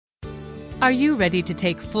Are you ready to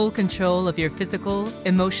take full control of your physical,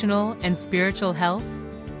 emotional, and spiritual health?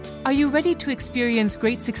 Are you ready to experience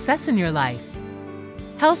great success in your life?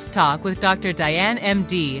 Health Talk with Dr. Diane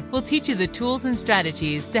MD will teach you the tools and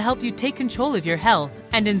strategies to help you take control of your health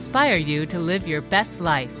and inspire you to live your best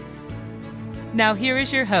life. Now here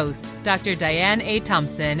is your host, Dr. Diane A.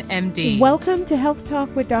 Thompson, MD. Welcome to Health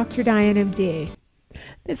Talk with Dr. Diane MD.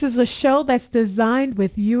 This is a show that's designed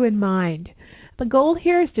with you in mind. The goal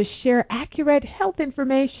here is to share accurate health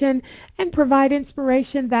information and provide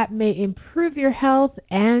inspiration that may improve your health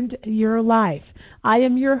and your life. I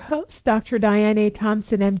am your host, Dr. Diane A.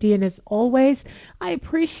 Thompson, MD, and as always, I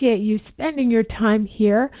appreciate you spending your time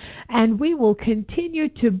here, and we will continue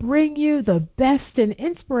to bring you the best in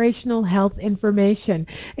inspirational health information.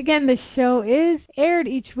 Again, the show is aired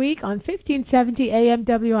each week on 1570 AM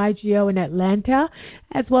WIGO in Atlanta,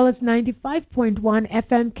 as well as 95.1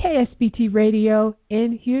 FM KSBT Radio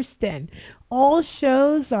in Houston. All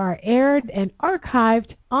shows are aired and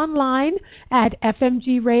archived online at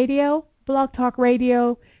FMG Radio, Blog Talk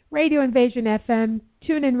Radio, Radio Invasion FM,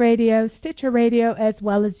 TuneIn Radio, Stitcher Radio, as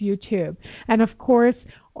well as YouTube. And of course,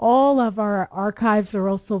 all of our archives are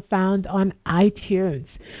also found on iTunes.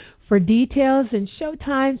 For details and show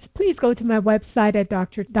times, please go to my website at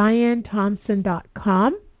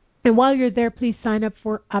drdianethompson.com. And while you're there, please sign up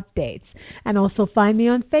for updates. And also find me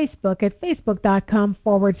on Facebook at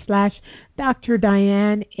facebook.com/Dr.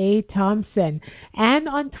 Diane A. Thompson. And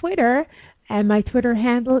on Twitter, and my Twitter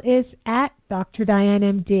handle is at Dr. Diane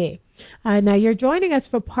MD. Now you're joining us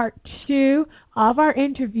for part 2 of our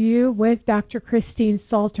interview with Dr. Christine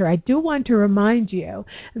Salter. I do want to remind you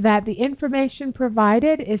that the information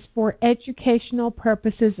provided is for educational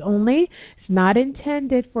purposes only. It's not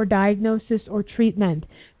intended for diagnosis or treatment.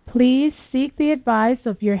 Please seek the advice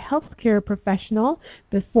of your healthcare professional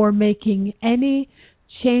before making any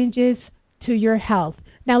changes to your health.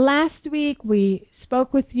 Now, last week we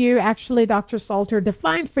spoke with you. Actually, Dr. Salter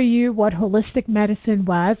defined for you what holistic medicine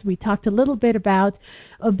was. We talked a little bit about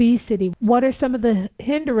obesity. What are some of the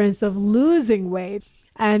hindrances of losing weight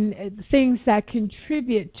and things that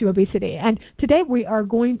contribute to obesity? And today we are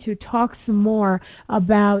going to talk some more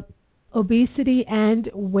about obesity and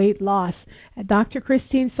weight loss. Dr.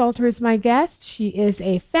 Christine Salter is my guest. She is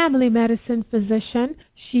a family medicine physician.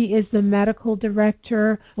 She is the medical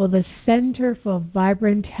director for the Center for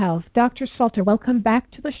Vibrant Health. Dr. Salter, welcome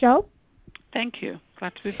back to the show. Thank you.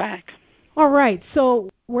 Glad to be back. All right. So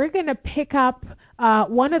we're going to pick up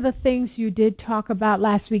one of the things you did talk about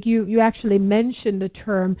last week. You actually mentioned the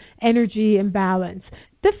term energy imbalance.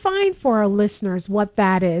 Define for our listeners what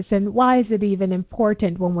that is and why is it even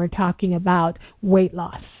important when we're talking about weight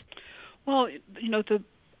loss? Well,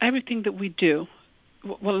 everything that we do,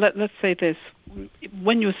 let's say this,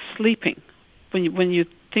 when you're sleeping, when you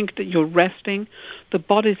think that you're resting, the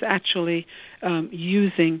body's actually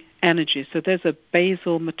using energy. So there's a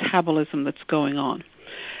basal metabolism that's going on.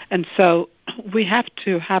 And so we have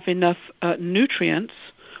to have enough nutrients,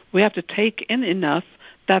 we have to take in enough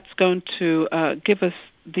that's going to give us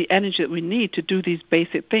the energy that we need to do these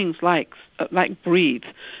basic things like breathe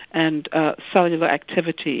and cellular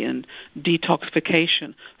activity and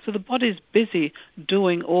detoxification. So the body's busy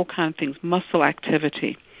doing all kinds of things, muscle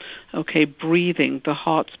activity, breathing, the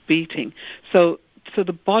heart's beating. So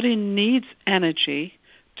the body needs energy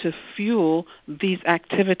to fuel these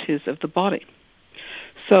activities of the body.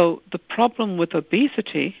 So the problem with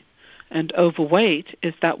obesity and overweight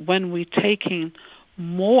is that when we're taking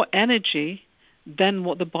more energy than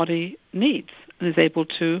what the body needs and is able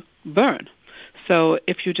to burn. So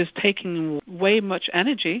if you're just taking way much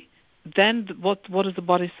energy, then what does the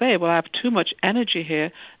body say? Well, I have too much energy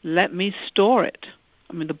here. Let me store it.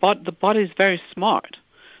 I mean, the body is very smart.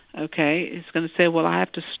 It's going to say, well, I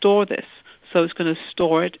have to store this. So it's going to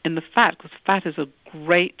store it in the fat because fat is a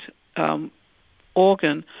great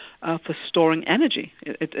organ for storing energy.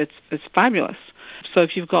 It's fabulous. So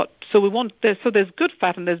if you've got, there's good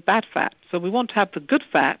fat and there's bad fat. So we want to have the good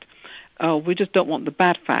fat. We just don't want the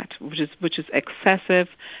bad fat, which is excessive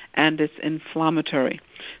and it's inflammatory.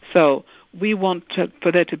 So we want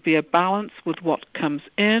for there to be a balance with what comes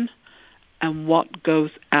in and what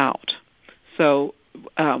goes out. So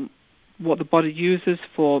what the body uses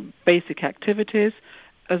for basic activities,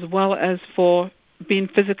 as well as for being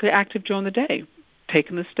physically active during the day.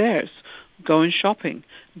 Taking the stairs, going shopping,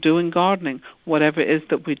 doing gardening, whatever it is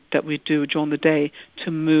that we do during the day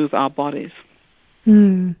to move our bodies.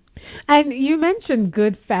 And you mentioned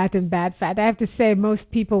good fat and bad fat. I have to say most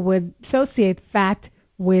people would associate fat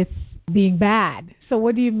with being bad. So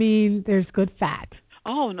what do you mean there's good fat?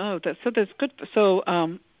 Oh, no. So there's good. So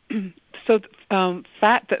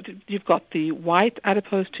Fat, that you've got the white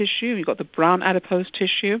adipose tissue, you've got the brown adipose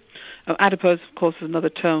tissue. Adipose, of course, is another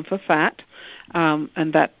term for fat,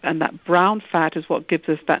 and that brown fat is what gives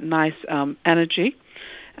us that nice energy.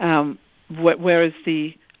 Whereas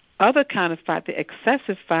the other kind of fat, the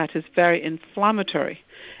excessive fat, is very inflammatory.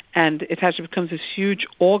 And it actually becomes this huge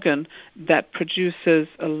organ that produces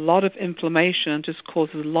a lot of inflammation and just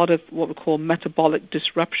causes a lot of what we call metabolic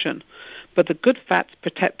disruption. But the good fats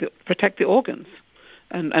protect the organs,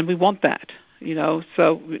 and we want that.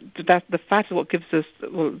 So that the fat is what gives us,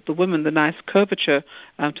 the women, the nice curvature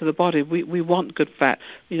to the body. We want good fat.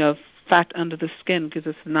 Fat under the skin gives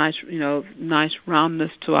us a nice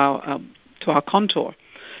roundness to our contour.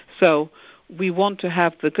 So we want to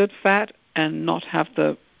have the good fat and not have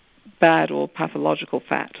the bad or pathological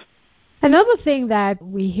fat. Another thing that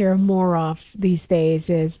we hear more of these days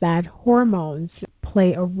is that hormones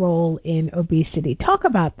play a role in obesity. Talk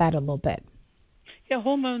about that a little bit. Yeah,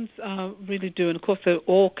 hormones really do, and of course they're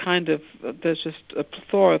all there's just a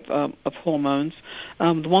plethora of hormones.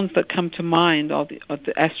 The ones that come to mind are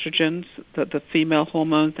the estrogens, the female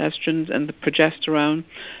hormones, estrogens, and the progesterone,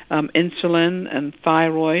 insulin and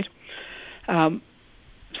thyroid.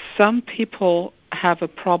 Some people have a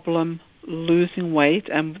problem losing weight,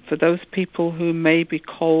 and for those people who may be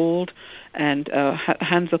cold and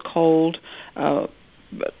hands are cold,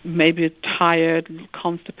 maybe tired,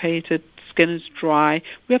 constipated, skin is dry,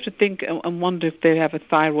 we have to think and wonder if they have a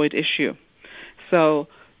thyroid issue. So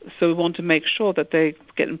we want to make sure that they're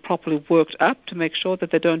getting properly worked up to make sure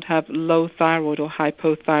that they don't have low thyroid or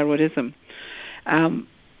hypothyroidism.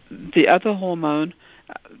 The other hormone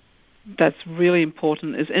that's really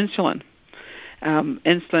important is insulin.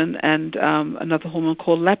 Insulin and another hormone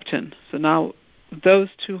called leptin. So now those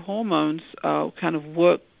two hormones kind of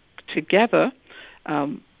work together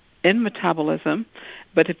in metabolism,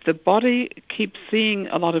 but if the body keeps seeing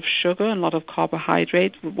a lot of sugar and a lot of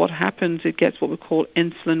carbohydrate, what happens, it gets what we call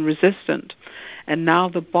insulin resistant. And now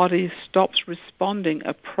the body stops responding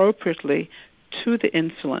appropriately to the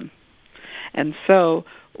insulin. And so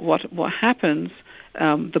what happens,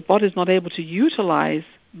 the body is not able to utilize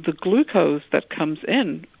the glucose that comes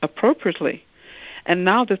in appropriately. And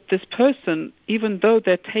now that this person, even though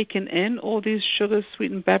they're taking in all these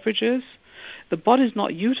sugar-sweetened beverages, the body's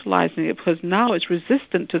not utilizing it because now it's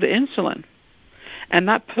resistant to the insulin. And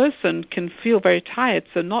that person can feel very tired.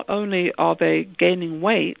 So not only are they gaining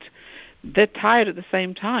weight, they're tired at the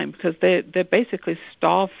same time because they're basically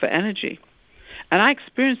starved for energy. And I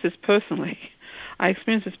experienced this personally.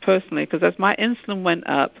 Because as my insulin went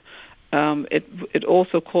up, it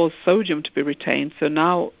also caused sodium to be retained. So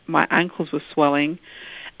now my ankles were swelling,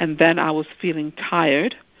 and then I was feeling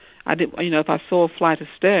tired. If I saw a flight of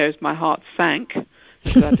stairs, my heart sank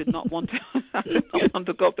because I did not want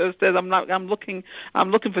to go up those stairs. I'm looking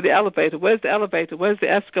for the elevator. Where's the elevator? Where's the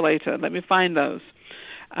escalator? Let me find those.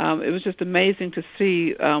 It was just amazing to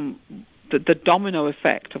see the domino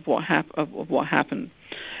effect of what happened.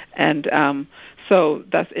 And so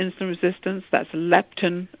that's insulin resistance, that's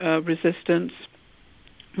leptin resistance,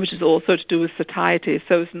 which is also to do with satiety.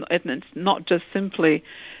 So it's not just simply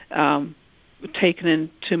taking in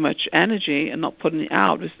too much energy and not putting it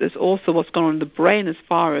out. There's also what's going on in the brain as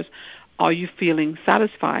far as, are you feeling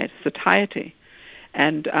satisfied, satiety.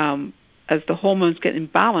 And as the hormones get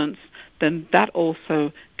imbalanced, then that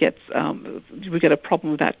also gets, we get a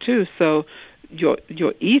problem with that too. So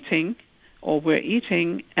you're eating, or we're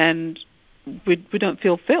eating, and we don't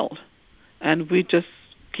feel filled, and we just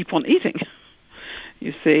keep on eating,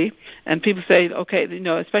 you see. And people say, okay,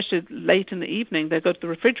 especially late in the evening, they go to the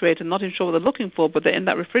refrigerator, not even sure what they're looking for, but they're in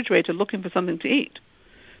that refrigerator looking for something to eat,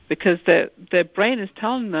 because their brain is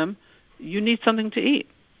telling them, you need something to eat,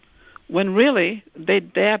 when really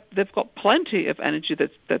they've got plenty of energy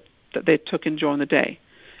that they took in during the day,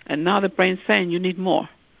 and now the brain's saying you need more.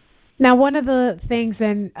 Now, one of the things,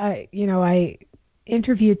 and I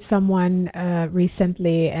interviewed someone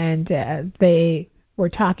recently, and they were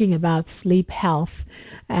talking about sleep health,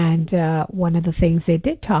 and one of the things they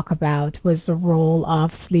did talk about was the role of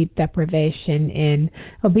sleep deprivation in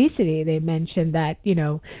obesity. They mentioned that,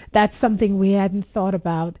 that's something we hadn't thought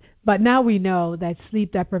about, but now we know that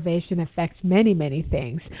sleep deprivation affects many, many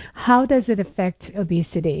things. How does it affect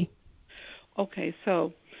obesity? Okay,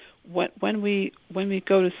 so when we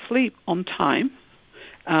go to sleep on time,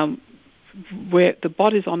 where the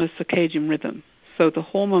body's on a circadian rhythm, so the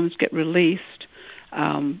hormones get released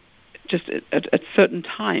just at certain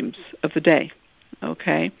times of the day.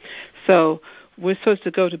 Okay, so we're supposed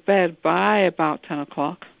to go to bed by about 10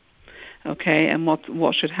 o'clock. Okay, and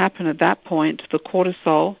what should happen at that point? The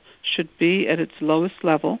cortisol should be at its lowest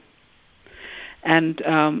level, and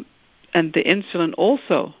the insulin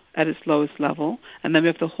also at its lowest level, and then we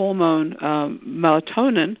have the hormone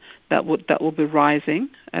melatonin that will be rising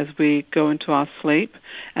as we go into our sleep,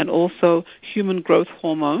 and also human growth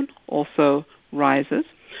hormone also rises.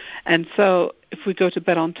 And so if we go to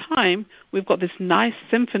bed on time, we've got this nice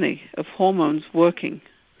symphony of hormones working.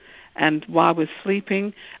 And while we're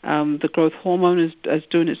sleeping, the growth hormone is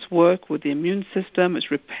doing its work with the immune system. It's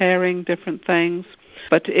repairing different things.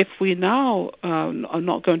 But if we now are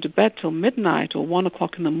not going to bed till midnight or 1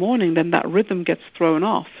 o'clock in the morning, then that rhythm gets thrown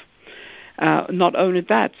off. Not only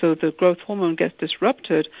that, so the growth hormone gets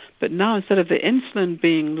disrupted, but now instead of the insulin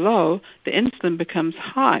being low, the insulin becomes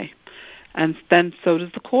high. And then so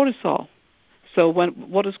does the cortisol. So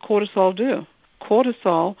what does cortisol do?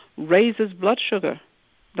 Cortisol raises blood sugar.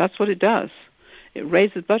 That's what it does. It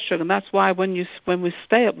raises blood sugar, and that's why when we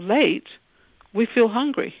stay up late, we feel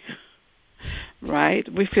hungry, right?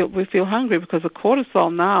 We feel hungry because the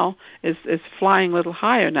cortisol now is flying a little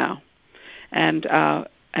higher now, and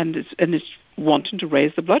it's wanting to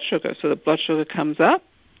raise the blood sugar. So the blood sugar comes up.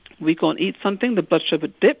 We go and eat something. The blood sugar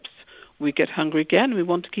dips. We get hungry again. And we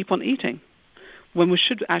want to keep on eating when we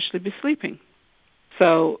should actually be sleeping.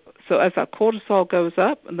 So as that cortisol goes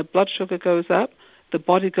up and the blood sugar goes up, the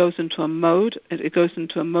body goes into a mode. It goes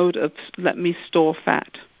into a mode of let me store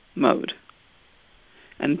fat mode,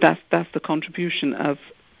 and that's the contribution of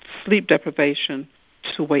sleep deprivation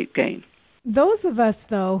to weight gain. Those of us,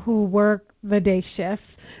 though, who work the day shifts,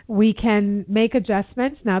 we can make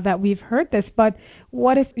adjustments now that we've heard this. But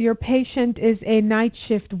what if your patient is a night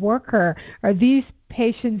shift worker? Are these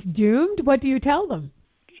patients doomed? What do you tell them?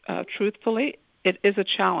 Truthfully, it is a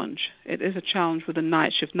challenge. It is a challenge with the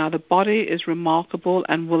night shift. Now, the body is remarkable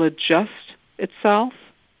and will adjust itself,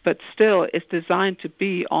 but still it's designed to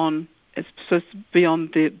be on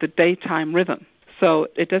the daytime rhythm. So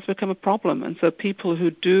it does become a problem. And so people who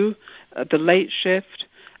do the late shift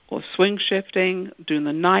or swing shifting, doing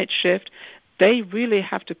the night shift, they really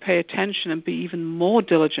have to pay attention and be even more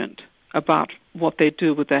diligent about what they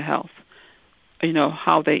do with their health,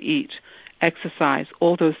 how they eat, exercise,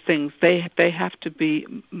 all those things. They have to be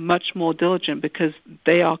much more diligent because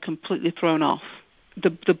they are completely thrown off.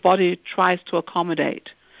 The body tries to accommodate,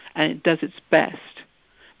 and it does its best,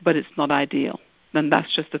 but it's not ideal. And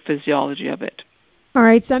that's just the physiology of it. All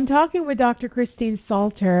right, so I'm talking with Dr. Christine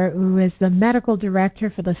Salter, who is the medical director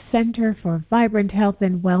for the Center for Vibrant Health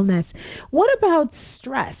and Wellness. What about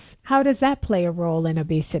stress? How does that play a role in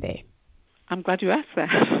obesity? I'm glad you asked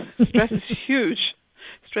that. Stress is huge.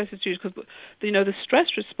 Stress is huge because, the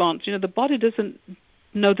stress response, the body doesn't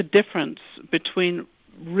know the difference between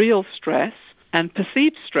real stress and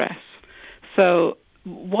perceived stress. So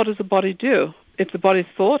what does the body do? If the body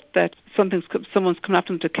thought that someone's coming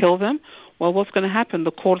after them to kill them, well, what's going to happen?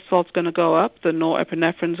 The cortisol's going to go up, the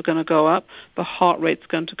norepinephrine is going to go up, the heart rate's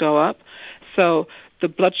going to go up, so the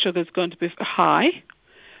blood sugar is going to be high,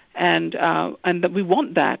 and that we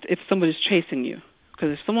want that if somebody's chasing you.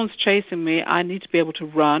 Because if someone's chasing me, I need to be able to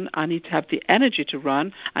run. I need to have the energy to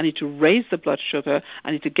run. I need to raise the blood sugar.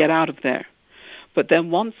 I need to get out of there. But then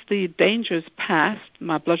once the danger is past,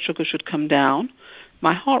 my blood sugar should come down,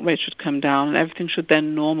 my heart rate should come down, and everything should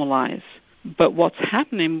then normalize. But what's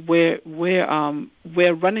happening, we're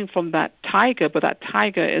running from that tiger, but that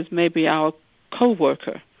tiger is maybe our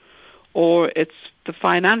coworker, or it's the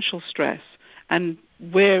financial stress, and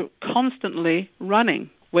we're constantly running.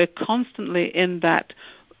 We're constantly in that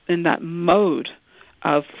mode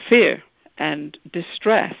of fear and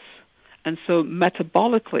distress. And so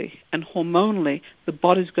metabolically and hormonally, the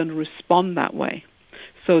body's going to respond that way.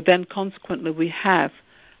 So then consequently, we have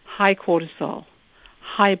high cortisol,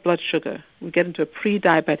 high blood sugar. We get into a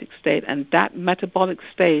pre-diabetic state, and that metabolic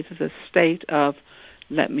state is a state of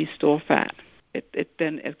let me store fat. It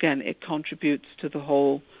then, again, it contributes to the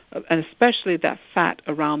whole, and especially that fat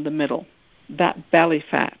around the middle. That belly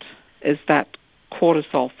fat is that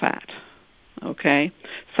cortisol fat, okay?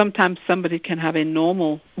 Sometimes somebody can have a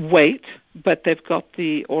normal weight, but they've got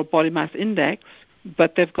or body mass index,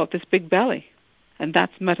 but they've got this big belly. And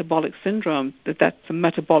that's metabolic syndrome. That's a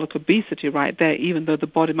metabolic obesity right there, even though the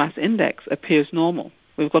body mass index appears normal.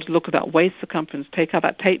 We've got to look at that waist circumference, take out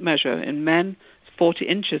that tape measure. In men, it's 40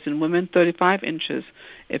 inches. In women, 35 inches.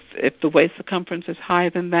 If the waist circumference is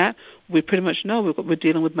higher than that, we pretty much know we're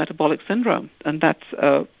dealing with metabolic syndrome. And that's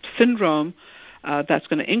a syndrome that's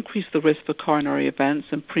going to increase the risk for coronary events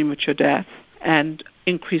and premature death and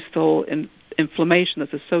increase the whole inflammation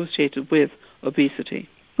that's associated with obesity.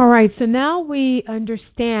 All right, so now we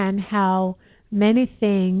understand how many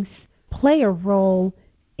things play a role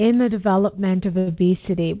in the development of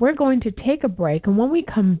obesity. We're going to take a break, and when we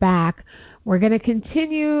come back, we're going to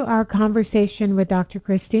continue our conversation with Dr.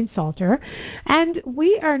 Christine Salter, and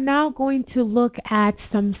we are now going to look at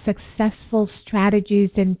some successful strategies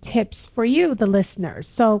and tips for you, the listeners.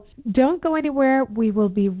 So don't go anywhere. We will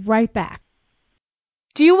be right back.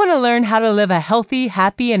 Do you want to learn how to live a healthy,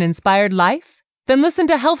 happy, and inspired life? Then listen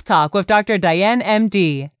to Health Talk with Dr. Diane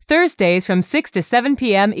MD, Thursdays from 6 to 7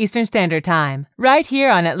 p.m. Eastern Standard Time, right here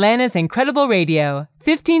on Atlanta's Incredible Radio,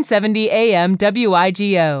 1570 AM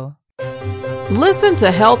WIGO. Listen to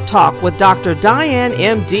Health Talk with Dr. Diane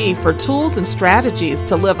MD for tools and strategies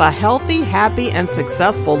to live a healthy, happy, and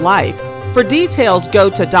successful life. For details, go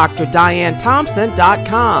to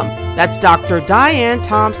drdianethompson.com. That's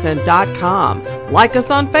drdianethompson.com. Like us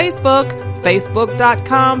on Facebook,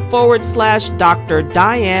 facebook.com/Dr.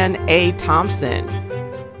 Diane A. Thompson.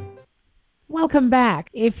 Welcome back.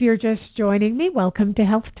 If you're just joining me, welcome to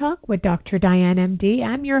Health Talk with Dr. Diane MD.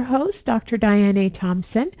 I'm your host, Dr. Diane A.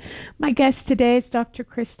 Thompson. My guest today is Dr.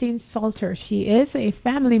 Christine Salter. She is a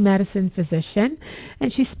family medicine physician,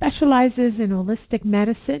 and she specializes in holistic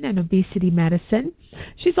medicine and obesity medicine.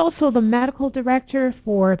 She's also the medical director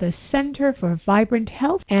for the Center for Vibrant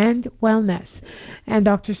Health and Wellness. And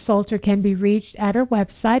Dr. Salter can be reached at her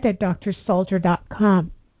website at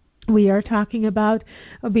drsalter.com. We are talking about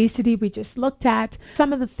obesity. We just looked at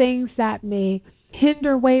some of the things that may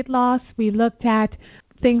hinder weight loss. We looked at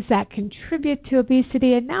things that contribute to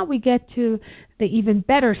obesity, and now we get to the even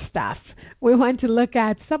better stuff. We want to look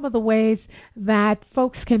at some of the ways that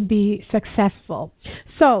folks can be successful.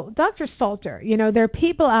 So, Dr. Salter, there are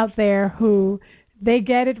people out there who they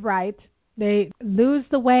get it right. They lose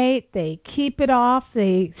the weight, they keep it off,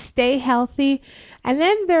 they stay healthy. And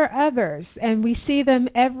then there are others, and we see them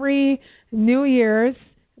every New Year's.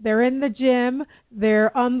 They're in the gym,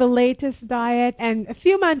 they're on the latest diet, and a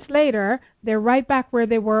few months later, they're right back where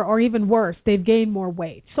they were, or even worse, they've gained more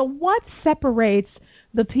weight. So what separates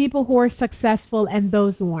the people who are successful and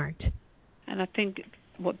those who aren't? And I think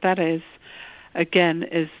what that is, again,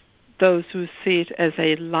 is those who see it as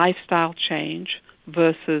a lifestyle change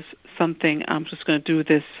versus something, I'm just going to do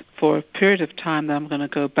this for a period of time, then I'm going to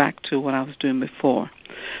go back to what I was doing before.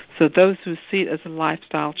 So those who see it as a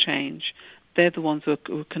lifestyle change, they're the ones who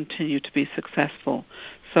continue to be successful.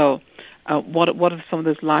 So what are some of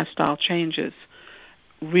those lifestyle changes?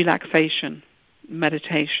 Relaxation,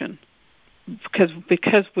 meditation.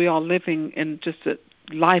 Because we are living in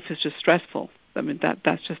life is just stressful. I mean,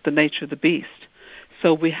 that's just the nature of the beast.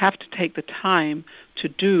 So we have to take the time to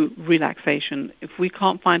do relaxation. If we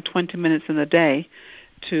can't find 20 minutes in the day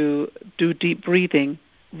to do deep breathing,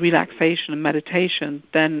 relaxation, and meditation,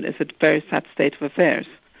 then it's a very sad state of affairs.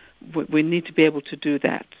 We need to be able to do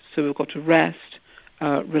that. So we've got to rest,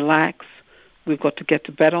 relax. We've got to get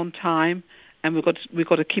to bed on time, and we've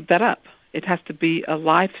got to keep that up. It has to be a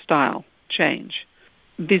lifestyle change.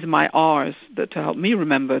 These are my R's to help me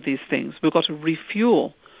remember these things. We've got to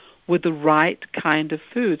refuel with the right kind of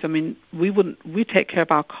foods. I mean, we take care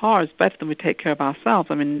of our cars better than we take care of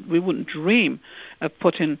ourselves. I mean, we wouldn't dream of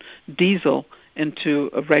putting diesel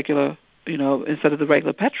into a regular, instead of the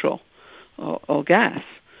regular petrol or gas.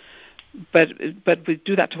 But we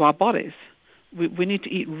do that to our bodies. We need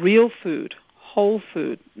to eat real food, whole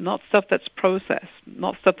food, not stuff that's processed,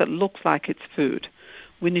 not stuff that looks like it's food.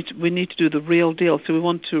 We need to do the real deal. So we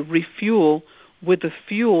want to refuel with the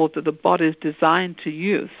fuel that the body is designed to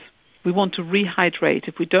use. We want to rehydrate.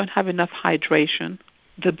 If we don't have enough hydration,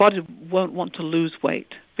 the body won't want to lose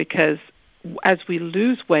weight, because as we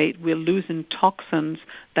lose weight, we're losing toxins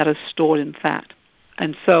that are stored in fat.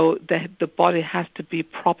 And so the body has to be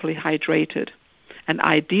properly hydrated, and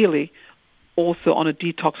ideally also on a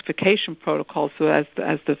detoxification protocol, so as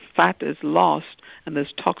the fat is lost and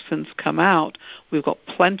those toxins come out, we've got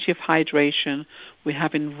plenty of hydration, we're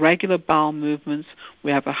having regular bowel movements,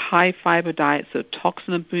 we have a high-fiber diet, so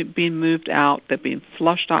toxins are being moved out, they're being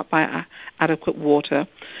flushed out by adequate water,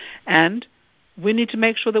 and we need to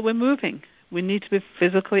make sure that we're moving. We need to be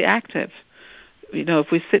physically active.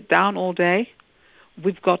 If we sit down all day,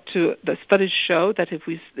 the studies show that if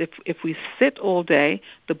we sit all day,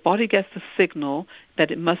 the body gets the signal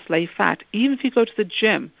that it must lay fat. Even if you go to the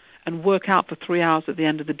gym and work out for 3 hours at the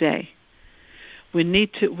end of the day, we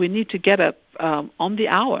need to get up on the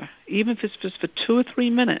hour, even if it's just for 2 or 3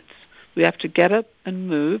 minutes. We have to get up and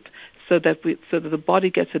move so that the body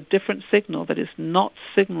gets a different signal, that it's not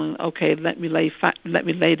signaling, okay, let me lay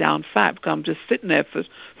down fat because I'm just sitting there for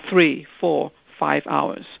 3, 4, 5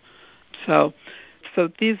 hours. So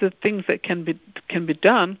these are things that can be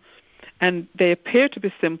done, and they appear to be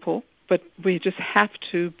simple, but we just have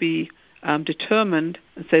to be determined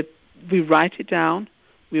and said, we write it down,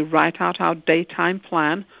 we write out our daytime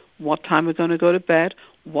plan, what time we're going to go to bed,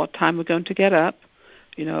 what time we're going to get up,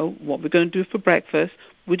 what we're going to do for breakfast.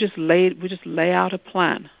 We just lay out a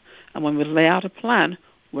plan. And when we lay out a plan,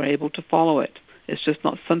 we're able to follow it. It's just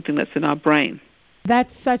not something that's in our brain.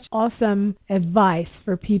 That's such awesome advice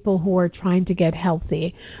for people who are trying to get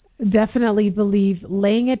healthy. Definitely believe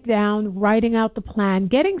laying it down, writing out the plan,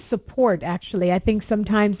 getting support, actually. I think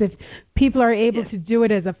sometimes if people are able to do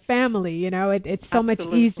it as a family, it's so much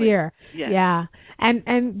easier. Yes. Yeah.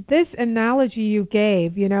 And this analogy you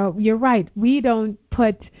gave, you're right. We don't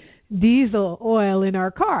put diesel oil in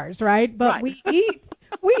our cars, right? But we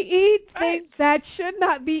eat things that should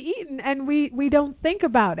not be eaten, and we don't think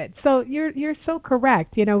about it. So you're so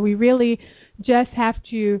correct. We really just have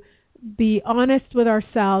to be honest with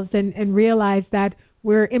ourselves and realize that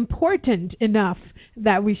we're important enough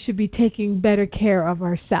that we should be taking better care of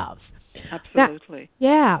ourselves. Absolutely.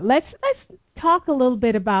 Now, let's talk a little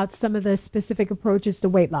bit about some of the specific approaches to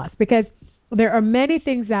weight loss, because there are many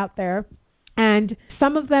things out there, and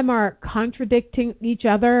some of them are contradicting each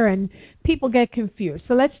other, and people get confused.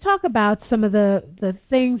 So let's talk about some of the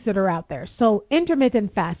things that are out there. So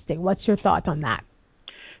intermittent fasting, what's your thought on that?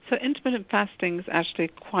 So intermittent fasting is actually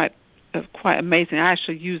quite amazing. I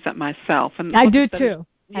actually use that myself. And I do too.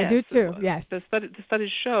 Yes. The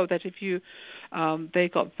studies show that if you, they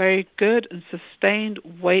got very good and sustained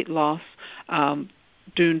weight loss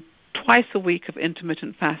doing twice a week of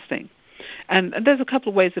intermittent fasting. And there's a couple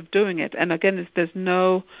of ways of doing it. And again, there's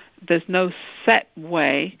no set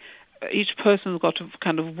way. Each person has got to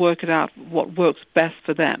kind of work it out what works best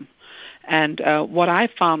for them. And what I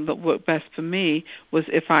found that worked best for me was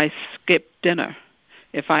if I skipped dinner.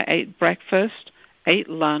 If I ate breakfast, ate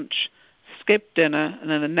lunch, skipped dinner, and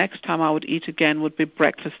then the next time I would eat again would be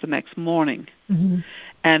breakfast the next morning. Mm-hmm.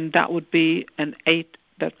 And that would be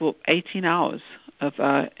 18 hours of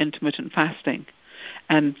intermittent fasting.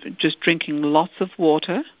 And just drinking lots of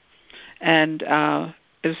water, and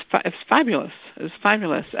it was fabulous. It was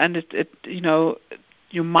fabulous, and it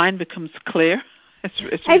your mind becomes clear. It's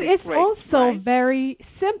really and it's great, also right? very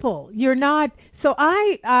simple. You're not. So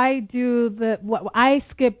I do I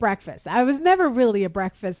skip breakfast. I was never really a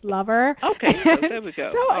breakfast lover. Okay, so there we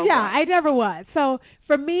go. So I never was. So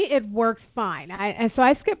for me, it works fine. So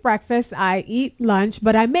I skip breakfast. I eat lunch,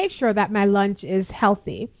 but I make sure that my lunch is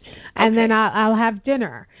healthy, and then I'll have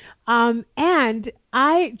dinner. And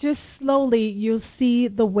I just slowly, you'll see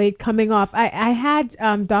the weight coming off. I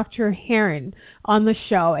had Dr. Heron on the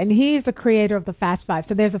show, and he's the creator of the Fast 5.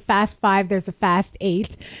 So there's a Fast 5, there's a Fast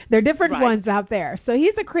 8. There are different ones out there. So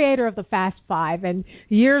he's the creator of the Fast 5. And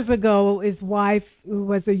years ago, his wife, who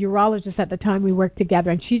was a urologist at the time, we worked together,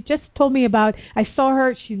 and she just told me about, I saw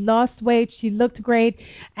her, she lost weight, she looked great,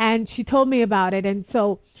 and she told me about it. And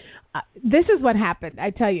so this is what happened,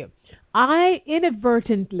 I tell you. I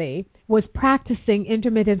inadvertently was practicing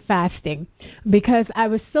intermittent fasting because I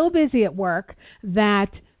was so busy at work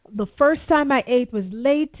that the first time I ate was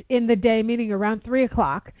late in the day, meaning around 3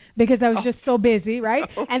 o'clock, because I was just so busy, right?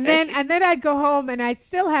 Okay. And then I'd go home and I'd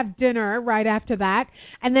still have dinner right after that.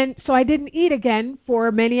 And then, so I didn't eat again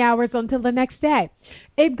for many hours until the next day.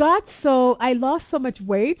 It got so, I lost so much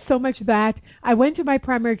weight, so much that I went to my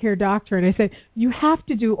primary care doctor and I said, you have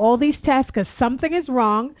to do all these tests because something is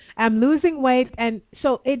wrong. I'm losing weight. And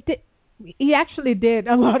so he actually did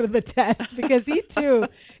a lot of the tests because he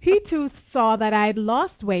too saw that I had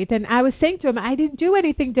lost weight, and I was saying to him I didn't do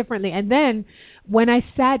anything differently. And then when I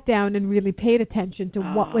sat down and really paid attention to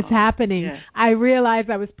what was happening, I realized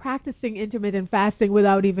I was practicing intermittent fasting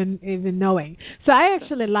without even knowing. So I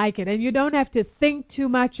actually like it, and you don't have to think too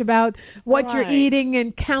much about what you're eating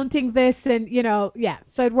and counting this, and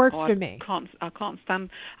so it works for me. I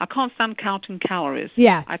can't stand counting calories.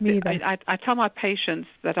 Yeah, me either. I tell my patients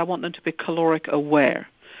that I want them to be caloric aware.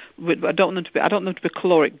 I don't want them to be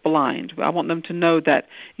caloric blind. I want them to know that,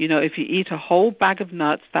 if you eat a whole bag of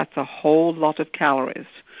nuts, that's a whole lot of calories.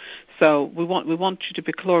 So we want you to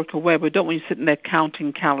be caloric aware. We don't want you sitting there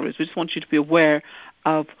counting calories. We just want you to be aware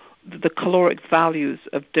of the caloric values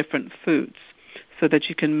of different foods so that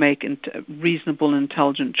you can make reasonable and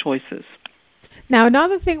intelligent choices. Now,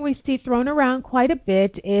 another thing we see thrown around quite a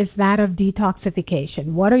bit is that of detoxification.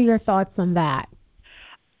 What are your thoughts on that?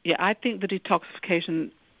 Yeah, I think the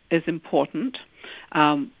detoxification is important.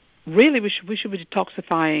 Really, we should be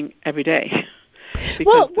detoxifying every day.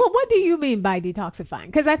 Well, what do you mean by detoxifying?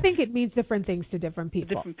 Because I think it means different things to different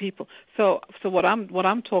people. So what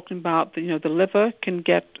I'm talking about, the liver can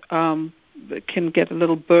get a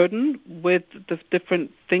little burdened with the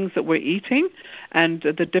different things that we're eating and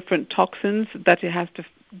the different toxins that it has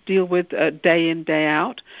deal with day in, day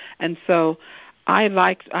out. And so I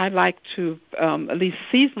like to at least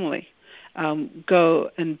seasonally go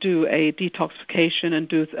and do a detoxification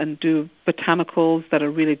and do botanicals that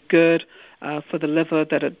are really good for the liver,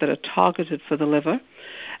 that are targeted for the liver,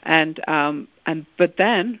 but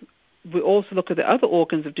then we also look at the other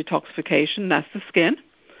organs of detoxification. That's the skin,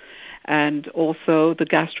 and also the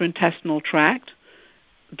gastrointestinal tract,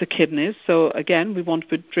 the kidneys. So again, we want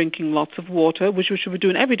to be drinking lots of water, which we should be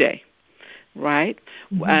doing every day, right?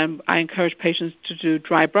 Mm-hmm. I encourage patients to do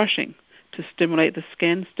dry brushing to stimulate the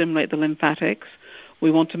skin, stimulate the lymphatics. We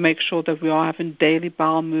want to make sure that we are having daily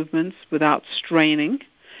bowel movements without straining,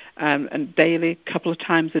 and daily, a couple of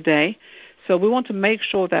times a day. So we want to make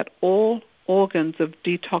sure that all organs of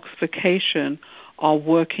detoxification are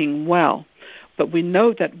working well. But we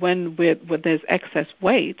know that when there's excess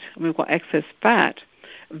weight, and we've got excess fat,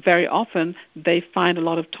 very often they find a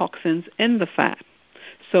lot of toxins in the fat.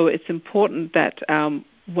 So it's important that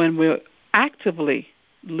when we're actively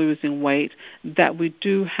losing weight, that we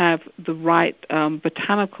do have the right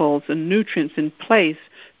botanicals and nutrients in place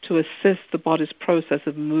to assist the body's process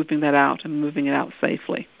of moving that out and moving it out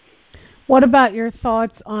safely. What about your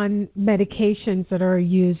thoughts on medications that are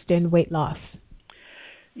used in weight loss?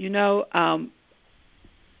 You know,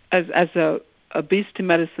 as a obesity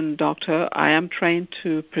medicine doctor, I am trained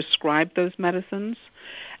to prescribe those medicines.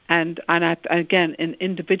 And again, in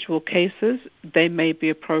individual cases, they may be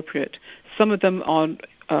appropriate. Some of them are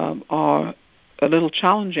a little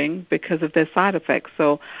challenging because of their side effects.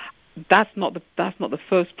 So that's not the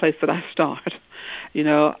first place that I start. You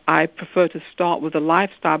know, I prefer to start with a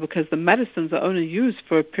lifestyle because the medicines are only used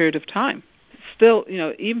for a period of time. Still, you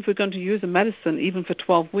know, even if we're going to use a medicine, even for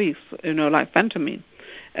 12 weeks, you know, like phentermine,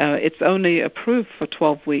 it's only approved for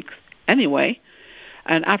 12 weeks anyway.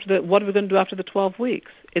 And what are we going to do after the 12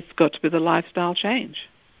 weeks? It's got to be the lifestyle change.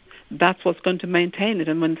 That's what's going to maintain it.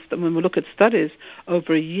 And when we look at studies,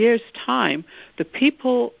 over a year's time,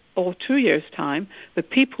 or 2 years' time, the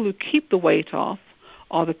people who keep the weight off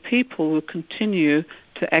are the people who continue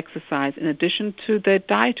to exercise. In addition to their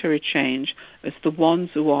dietary change, it's the ones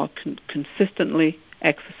who are consistently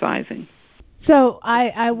exercising. So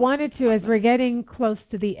I wanted to, as we're getting close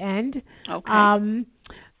to the end, okay.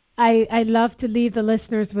 I love to leave the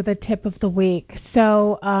listeners with a tip of the week.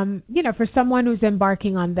 So, you know, for someone who's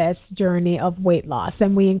embarking on this journey of weight loss,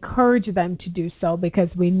 and we encourage them to do so because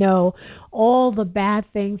we know all the bad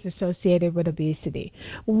things associated with obesity.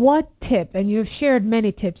 What tip, and you've shared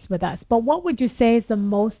many tips with us, but what would you say is the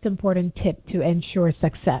most important tip to ensure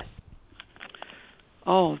success?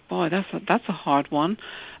 Oh, boy, that's a hard one.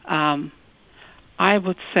 I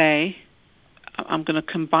would say I'm going to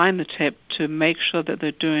combine the tip to make sure that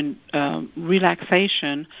they're doing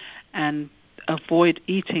relaxation and avoid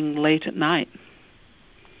eating late at night.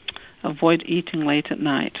 Avoid eating late at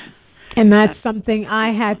night. And that's something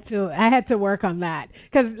I had to work on that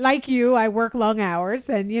because, like you, I work long hours,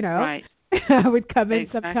 and you know, right. I would come in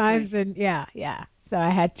exactly. sometimes, and yeah. So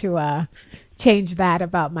I had to change that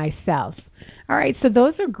about myself. All right, so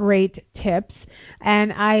those are great tips,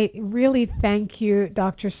 and I really thank you,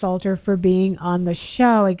 Dr. Salter, for being on the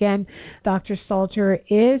show. Again, Dr. Salter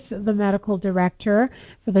is the medical director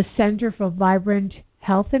for the Center for Vibrant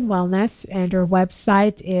Health and Wellness, and her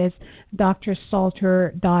website is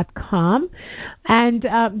drsalter.com. And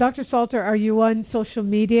Dr. Salter, are you on social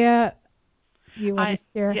media? You want to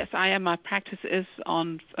share? Yes, I am. My practice is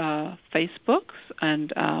on Facebook,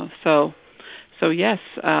 and so yes.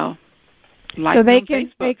 So they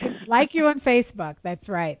can like you on Facebook. That's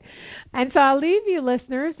right. And so I'll leave you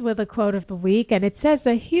listeners with a quote of the week, and it says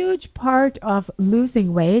a huge part of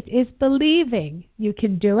losing weight is believing you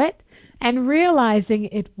can do it and realizing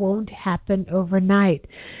it won't happen overnight.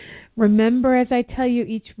 Remember, as I tell you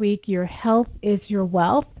each week, your health is your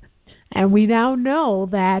wealth, and we now know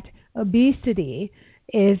that obesity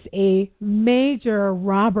is a major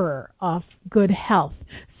robber of good health.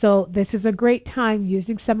 So this is a great time,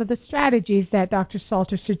 using some of the strategies that Dr.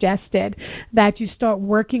 Salter suggested, that you start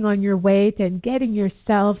working on your weight and getting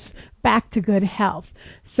yourselves back to good health.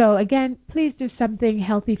 So again, please do something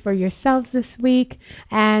healthy for yourselves this week.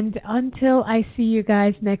 And until I see you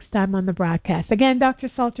guys next time on the broadcast. Again,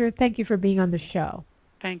 Dr. Salter, thank you for being on the show.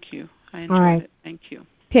 Thank you. I enjoyed it. Thank you.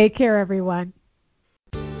 Take care, everyone.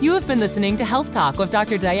 You have been listening to Health Talk with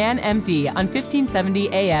Dr. Diane, MD, on 1570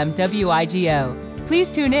 AM WIGO. Please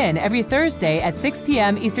tune in every Thursday at 6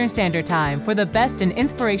 p.m. Eastern Standard Time for the best in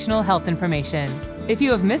inspirational health information. If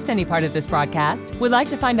you have missed any part of this broadcast, would like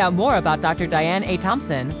to find out more about Dr. Diane A.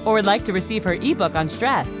 Thompson, or would like to receive her ebook on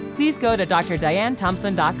stress, please go to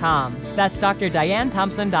drdianethompson.com. That's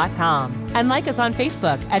drdianethompson.com. And like us on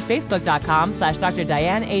Facebook at facebook.com/Dr.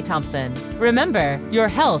 Diane A. Thompson. Remember, your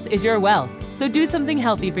health is your wealth, so do something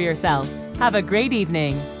healthy for yourself. Have a great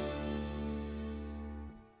evening.